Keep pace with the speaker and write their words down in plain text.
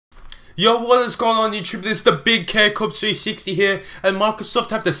Yo, what is going on YouTube? This is the Big K Club 360 here, and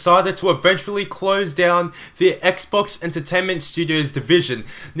Microsoft have decided to eventually close down their Xbox Entertainment Studios division.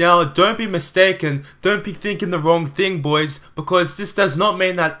 Now, don't be mistaken, don't be thinking the wrong thing, boys, because this does not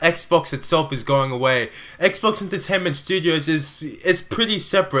mean that Xbox itself is going away. Xbox Entertainment Studios is pretty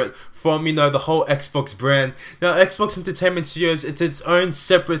separate from, you know, the whole Xbox brand. Now, Xbox Entertainment Studios, it's its own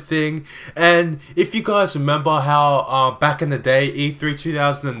separate thing, and if you guys remember how back in the day, E3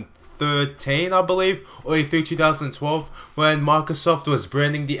 2013, I believe, or E3 2012, when Microsoft was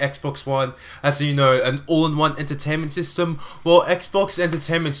branding the Xbox One as, you know, an all-in-one entertainment system. Well, Xbox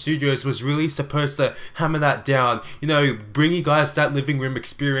Entertainment Studios was really supposed to hammer that down, you know, bring you guys that living room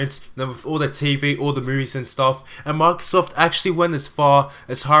experience, you know, with all the TV, all the movies and stuff. And Microsoft actually went as far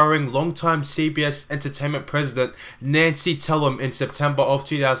as hiring longtime CBS Entertainment president Nancy Tellem in September of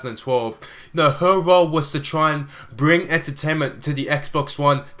 2012. You know, her role was to try and bring entertainment to the Xbox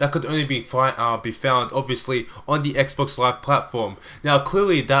One that could only be found, obviously, on the Xbox Live platform. Now,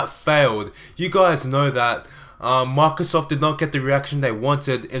 clearly that failed. You guys know that Microsoft did not get the reaction they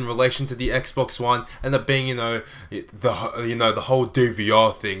wanted in relation to the Xbox One, and it being, the whole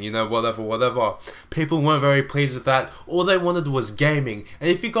DVR thing, whatever. People weren't very pleased with that. All they wanted was gaming.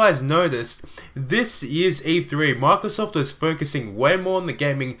 And if you guys noticed, this year's E3, Microsoft was focusing way more on the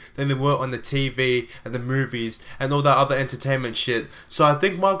gaming than they were on the TV and the movies and all that other entertainment shit. So I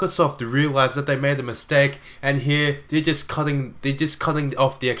think Microsoft realized that they made a mistake, and here they're just cutting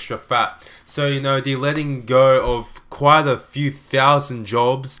off the extra fat. So, you know, they're letting go of quite a few thousand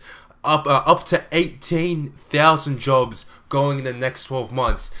jobs, up to 18,000 jobs going in the next 12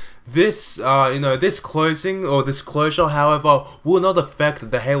 months. This, this closing or this closure, however, will not affect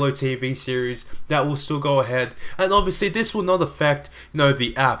the Halo TV series. That will still go ahead, and obviously this will not affect, you know,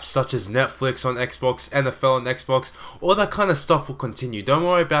 the apps such as Netflix on Xbox, NFL on Xbox. All that kind of stuff will continue. Don't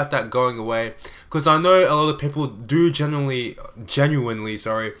worry about that going away, because I know a lot of people do genuinely,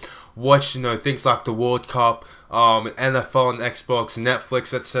 watch, you know, things like the World Cup, NFL on Xbox,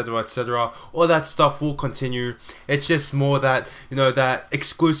 Netflix, etc. All that stuff will continue. It's just more that, you know, that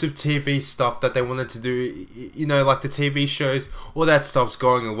exclusive TV stuff that they wanted to do, you know, like the TV shows, all that stuff's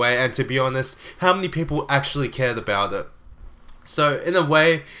going away. And to be honest, how many people actually cared about it? So in a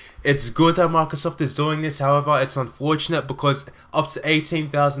way, it's good that Microsoft is doing this. However, it's unfortunate because up to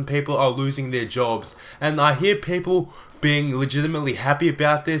 18,000 people are losing their jobs. And I hear people being legitimately happy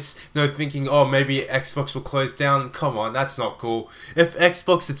about this, you know, thinking, oh, maybe Xbox will close down. Come on, that's not cool. If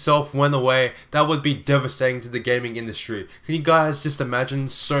Xbox itself went away, that would be devastating to the gaming industry. Can you guys just imagine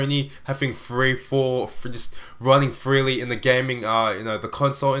Sony having just running freely in the gaming, the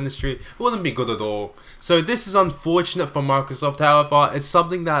console industry? It wouldn't be good at all. So this is unfortunate for Microsoft. However, it's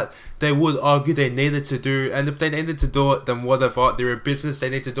something that they would argue they needed to do, and if they needed to do it, then whatever. They're a business, they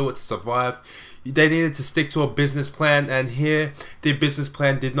need to do it to survive. They needed to stick to a business plan, and here their business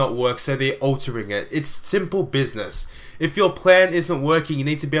plan did not work, so they're altering it. It's simple business. If your plan isn't working, you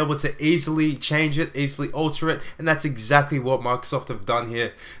need to be able to easily change it, easily alter it, and that's exactly what Microsoft have done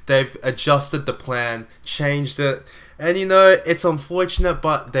here. They've adjusted the plan, changed it, and you know, it's unfortunate,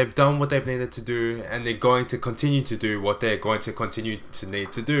 but they've done what they've needed to do, and they're going to continue to do what they're going to continue to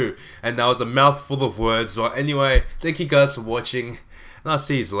need to do. And that was a mouthful of words. But anyway, thank you guys for watching, and I'll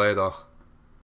see you later.